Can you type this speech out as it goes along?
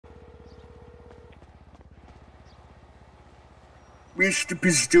Mr.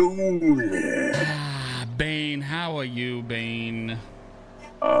 Pistol. Ah, Bane, how are you, Bane?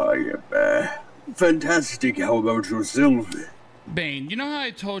 I am fantastic. How about yourself? Bane, you know how I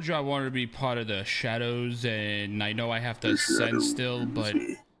told you I wanted to be part of the shadows, and I know I have to The ascend shadows. still, but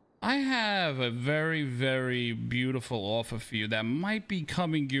I have a very, very beautiful offer for you that might be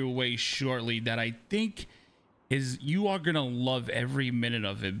coming your way shortly that I think is you are gonna love every minute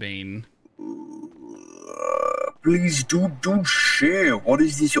of it, Bane. Please do share. What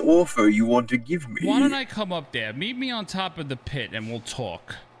is this offer you want to give me? Why don't I come up there? Meet me on top of the pit and we'll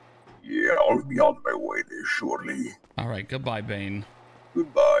talk. Yeah, I'll be on my way there shortly. All right, goodbye, Bane.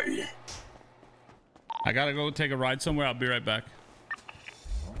 Goodbye. I gotta go take a ride somewhere. I'll be right back.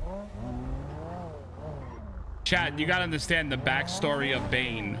 Chat, you gotta understand the backstory of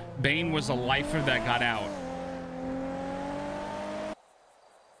Bane. Bane was a lifer that got out.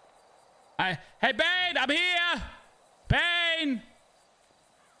 Hey, Bane, I'm here! Bane!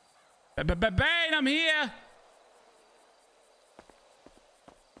 Bane, I'm here!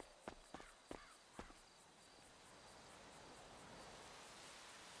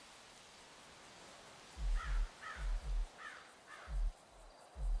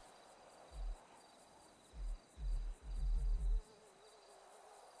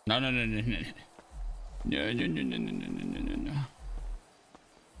 No. No.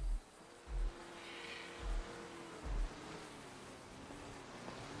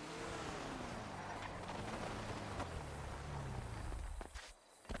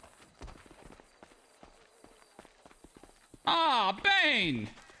 Ah, Bane!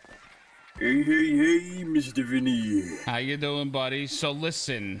 Hey, Mr. Vinny. How you doing, buddy? So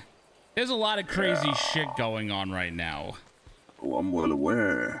listen, there's a lot of crazy shit going on right now. Oh, I'm well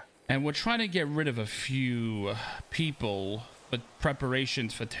aware. And we're trying to get rid of a few people with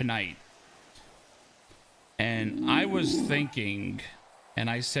preparations for tonight. And I was thinking, and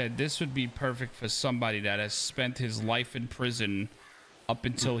I said this would be perfect for somebody that has spent his life in prison up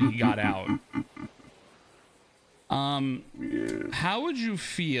until he got out. How would you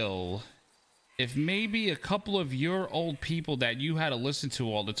feel if maybe a couple of your old people that you had to listen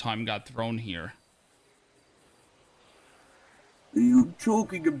to all the time got thrown here? Are you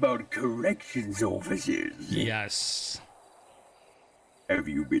talking about corrections officers? Yes. Have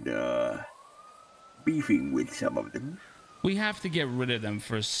you been, beefing with some of them? We have to get rid of them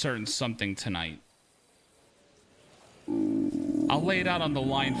for a certain something tonight. I'll lay it out on the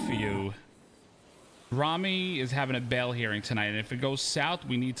line for you. Rami is having a bail hearing tonight, and if it goes south,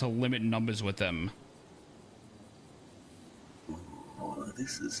 we need to limit numbers with them. Oh,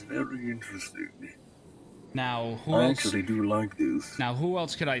 this is very interesting. Now, who I else? actually do like this. Now, who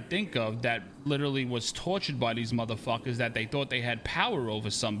else could I think of that literally was tortured by these motherfuckers that they thought they had power over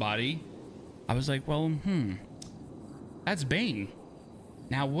somebody? I was like, well, that's Bane.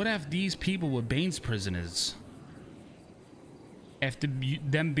 Now, what if these people were Bane's prisoners? After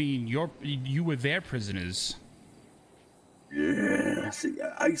them being you were their prisoners. Yeah,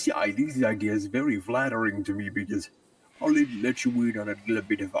 I see. This idea is very flattering to me because I'll let you in on a little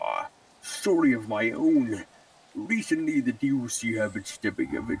bit of a story of my own. Recently, the DOC have been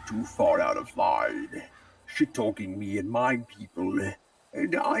stepping a bit too far out of line, shit-talking me and my people,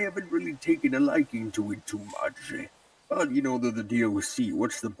 and I haven't really taken a liking to it too much. But you know, the DOC,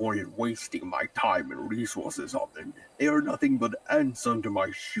 what's the point in wasting my time and resources on them? They are nothing but ants under my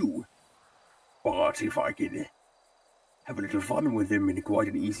shoe. But if I can have a little fun with them in quite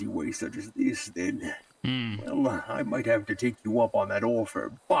an easy way such as this, then, well, I might have to take you up on that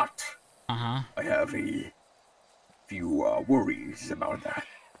offer, but I have a few worries about that.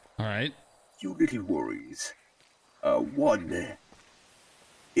 All right. Few little worries. One,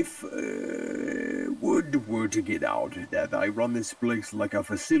 if word were to get out that I run this place like a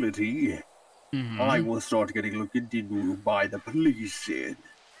facility, I will start getting looked into by the police and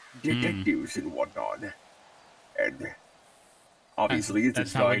detectives and whatnot. And obviously it's a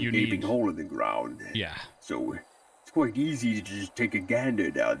giant gaping hole in the ground. Yeah. So it's quite easy to just take a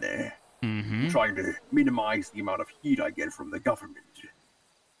gander down there, trying to minimize the amount of heat I get from the government.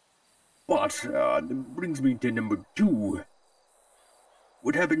 But that brings me to number two.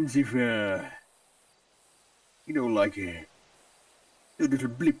 What happens if, you know, like, the little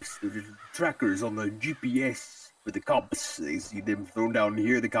blips, the little trackers on the GPS with the cops, they see them thrown down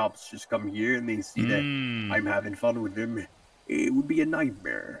here, the cops just come here and they see that I'm having fun with them. It would be a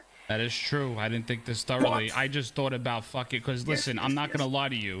nightmare. That is true. I didn't think this thoroughly. But I just thought about fuck it, because listen, I'm not going to lie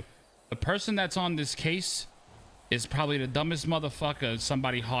to you. The person that's on this case is probably the dumbest motherfucker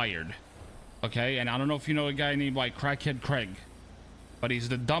somebody hired. Okay? And I don't know if you know a guy named, like, Crackhead Craig. But he's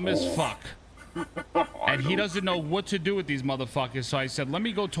the dumbest fuck. And he doesn't know what to do with these motherfuckers. So I said, let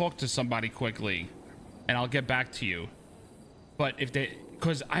me go talk to somebody quickly and I'll get back to you. But if they,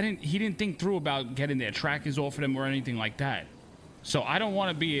 because he didn't think through about getting their trackers off of them or anything like that. So I don't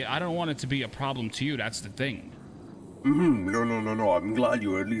want it to be a problem to you. That's the thing. No. I'm glad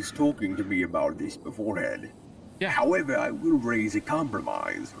you're at least talking to me about this beforehand. Yeah. However, I will raise a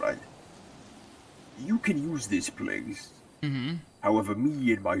compromise, right? You can use this place. Mm-hmm. However,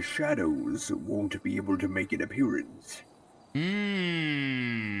 me and my shadows won't be able to make an appearance.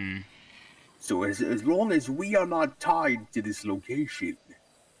 So as long as we are not tied to this location,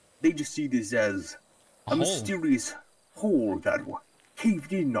 they just see this as a mysterious hole that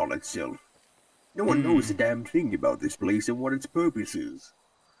caved in on itself. No one knows a damn thing about this place and what its purpose is.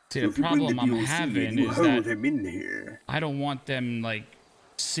 See, so the problem I'm having is that them in here. I don't want them, like,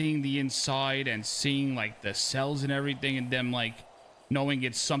 seeing the inside and seeing, like, the cells and everything, and them, like, knowing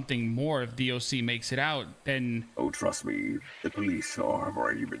it's something more. If DOC makes it out, then... Oh, trust me, the police have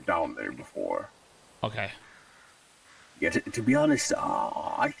already been down there before. Okay. Yeah, to be honest,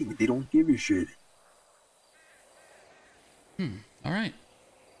 I think they don't give a shit. Alright.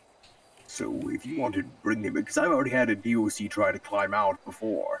 So, if you want to bring them in, because I've already had a DOC try to climb out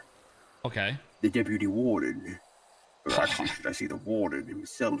before. Okay. The deputy warden, or actually, should I say the warden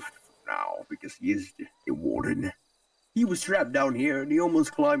himself now, because he is the warden. He was trapped down here, and he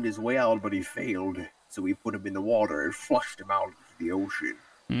almost climbed his way out, but he failed. So we put him in the water and flushed him out into the ocean.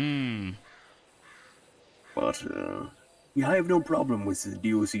 But, yeah, I have no problem with the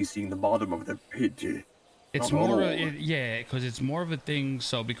DOC seeing the bottom of the pit. It's more, yeah, because it's more of a thing.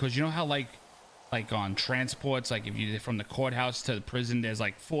 So, because you know how, like on transports, like if you from the courthouse to the prison, there's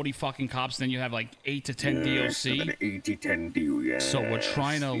like 40 fucking cops, then you have like 8 to 10 DOC. 8 to 10 DO, yeah. So we're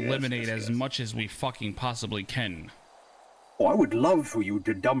trying to eliminate as much as we fucking possibly can. Oh, I would love for you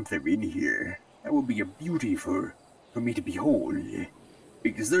to dump them in here. That would be a beauty for me to behold.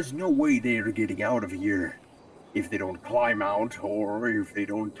 Because there's no way they're getting out of here if they don't climb out or if they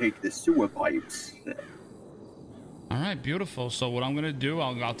don't take the sewer pipes. All right, beautiful. So what I'm gonna do,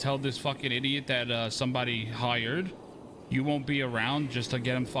 I'll tell this fucking idiot that somebody hired. You won't be around just to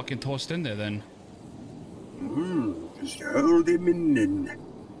get him fucking tossed in there then. Just hurl them in and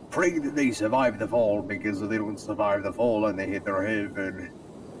pray that they survive the fall, because if they don't survive the fall and they hit their head,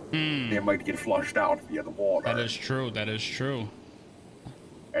 then they might get flushed out via the water. That is true. That is true.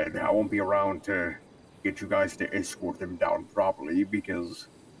 And I won't be around to get you guys to escort them down properly because,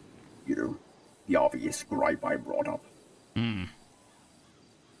 you know, the obvious gripe I brought up.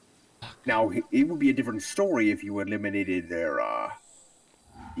 Now, it would be a different story if you eliminated their,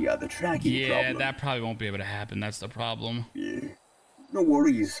 the tracking problem. Yeah, that probably won't be able to happen. That's the problem. Yeah. No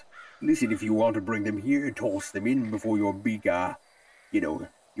worries. Listen, if you want to bring them here, toss them in before your big, your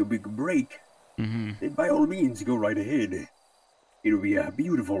big break, then by all means, go right ahead. It'll be,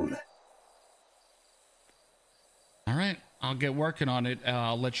 beautiful. All right. I'll get working on it.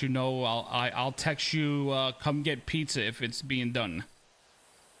 I'll let you know. I'll text you, come get pizza if it's being done.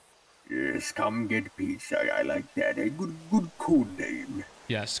 Yes, come get pizza. I like that. A good code name.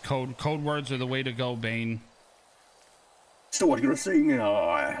 Yes, code words are the way to go, Bane. So what you're saying,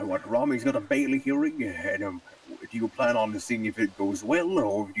 Rami's got a bail hearing, and do you plan on seeing if it goes well,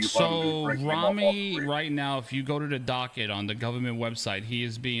 or do you plan on breaking Rami, right now, if you go to the docket on the government website, he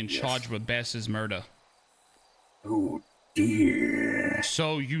is being charged with Bass's murder. Oh, dear.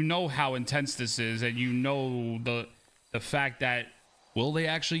 So you know how intense this is, and you know the fact that will they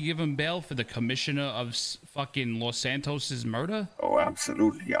actually give him bail for the commissioner of fucking Los Santos's murder? Oh,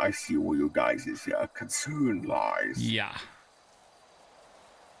 absolutely. I see where you guys' concern lies. Yeah.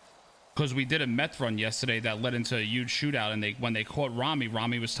 Because we did a meth run yesterday that led into a huge shootout, and when they caught Rami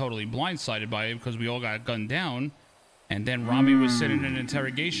was totally blindsided by it because we all got gunned down. And then Rami was sitting in an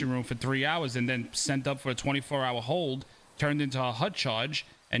interrogation room for 3 hours and then sent up for a 24-hour hold, turned into a HUD charge,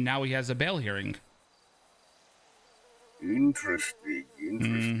 and now he has a bail hearing. Interesting.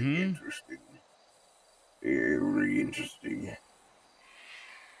 Very interesting.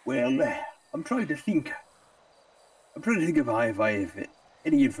 Well, I'm trying to think if I have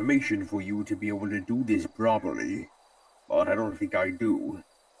any information for you to be able to do this properly, but I don't think I do.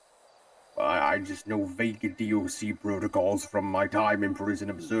 I just know vague DOC protocols from my time in prison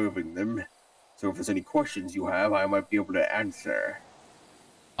observing them, so if there's any questions you have, I might be able to answer.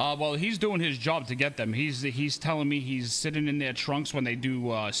 Well, he's doing his job to get them. He's telling me he's sitting in their trunks when they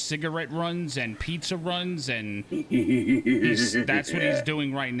do cigarette runs and pizza runs, and that's what he's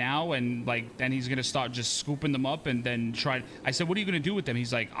doing right now. And like, then he's gonna start just scooping them up and then try. I said, "What are you gonna do with them?"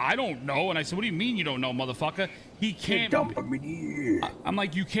 He's like, "I don't know." And I said, "What do you mean you don't know, motherfucker? He can't." Dump them in here. I'm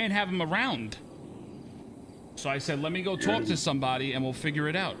like, "You can't have him around." So I said, "Let me go talk to somebody and we'll figure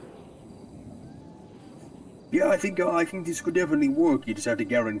it out." Yeah, I think this could definitely work. You just have to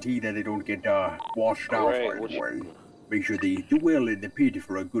guarantee that they don't get washed out right away. Make sure they dwell in the pit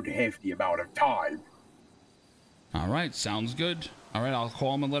for a good hefty amount of time. All right, sounds good. All right, I'll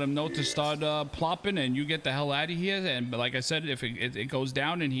call him and let him know to start plopping, and you get the hell out of here. And like I said, if it goes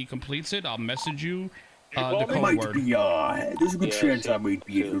down and he completes it, I'll message you the code word. There's a good chance I might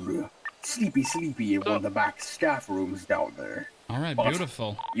be a little sleepy in one of the back staff rooms down there. All right, but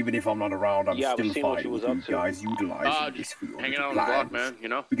beautiful. Even if I'm not around, I'm still fine with you guys utilizing this field. Hanging out on the block, man, you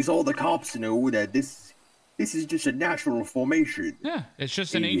know? Because all the cops know that this is just a natural formation. Yeah, it's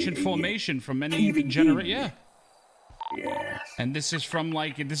just an ancient formation from many generations. Yeah. Yes. And this is from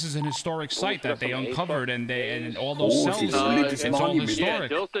this is an historic site that they uncovered, and all those cells. It's all historic. Yeah,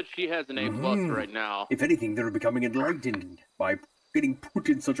 Jill said she has an A+ right now. If anything, they're becoming enlightened by getting put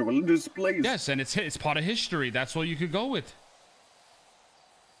in such a religious place. Yes, and it's part of history. That's all you could go with.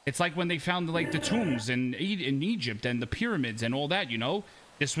 It's like when they found the tombs in Egypt and the pyramids and all that, you know.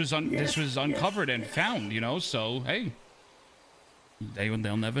 This was uncovered and found, you know. So hey,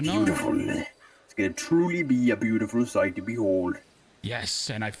 they'll never know. Beautiful. It's gonna truly be a beautiful sight to behold.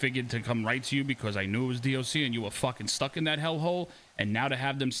 Yes, and I figured to come right to you because I knew it was DOC and you were fucking stuck in that hellhole, and now to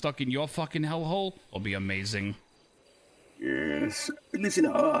have them stuck in your fucking hellhole will be amazing. Yes. Listen,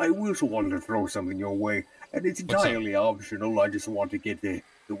 I also wanted to throw something your way, and it's entirely optional. I just want to get the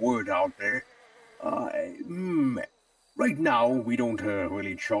word out there. Right now, we don't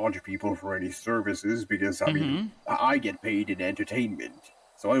really charge people for any services because, I mean, I get paid in entertainment,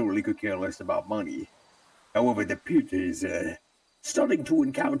 so I really could care less about money. However, the pit is starting to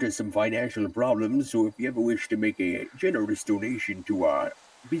encounter some financial problems, so if you ever wish to make a generous donation to our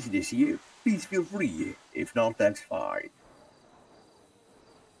business here, please feel free. If not, that's fine.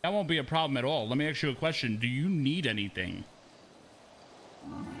 That won't be a problem at all. Let me ask you a question. Do you need anything?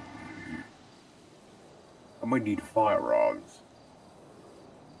 I might need firearms.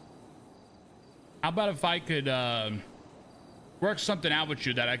 How about if I could work something out with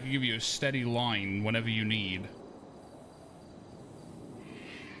you that I could give you a steady line whenever you need?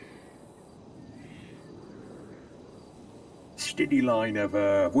 Steady line of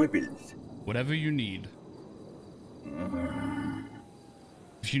weapons. Whatever you need.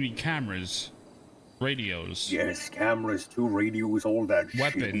 If you need cameras, radios. Yes, cameras, 2 radios, all that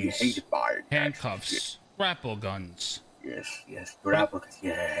weapons, shit. We hate buying handcuffs, grapple guns. Yes, grapple guns,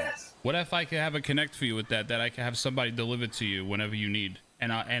 yes. What if I could have a connect for you with that I could have somebody deliver to you whenever you need,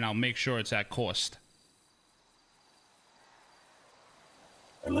 and I'll make sure it's at cost.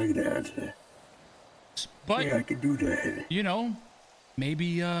 I like that. But yeah, I can do that. You know,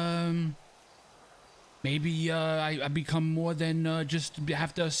 maybe I become more than just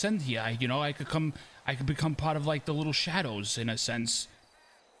have to ascend here. I could become part of the little shadows in a sense.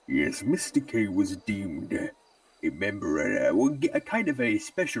 Yes, Mr. K was deemed a member, a kind of a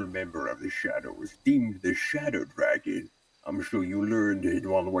special member of the shadows, deemed the Shadow Dragon. I'm sure you learned in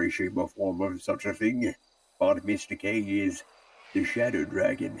one way, shape, or form of such a thing. But Mr. K is the Shadow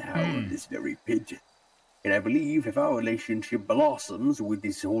Dragon now in this very pit. And I believe if our relationship blossoms with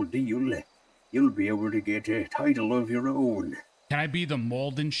this whole deal, you'll be able to get a title of your own. Can I be the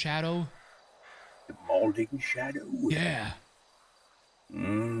Malden Shadow? The Malden Shadow? Yeah.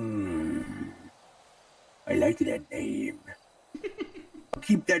 I like that name. I'll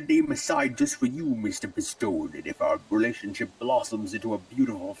keep that name aside just for you, Mr. Bestowed, and if our relationship blossoms into a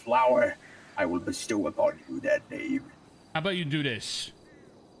beautiful flower, I will bestow upon you that name. How about you do this?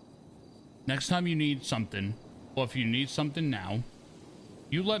 Next time you need something, or if you need something now,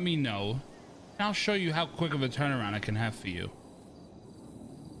 you let me know, and I'll show you how quick of a turnaround I can have for you.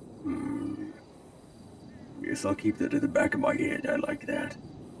 Yes, I'll keep that in the back of my head. I like that.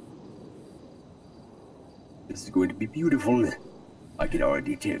 This is going to be beautiful. I can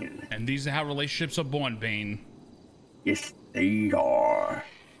already tell. And these are how relationships are born, Bane. Yes, they are.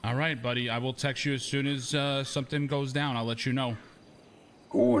 All right, buddy. I will text you as soon as something goes down. I'll let you know. Of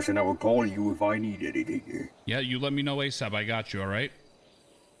course, and I will call you if I need anything. Yeah, you let me know ASAP. I got you, all right?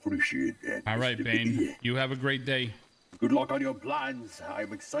 Appreciate that. All right, Bane. You have a great day. Good luck on your plans.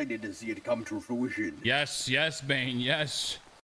 I'm excited to see it come to fruition. Yes, Bane, yes.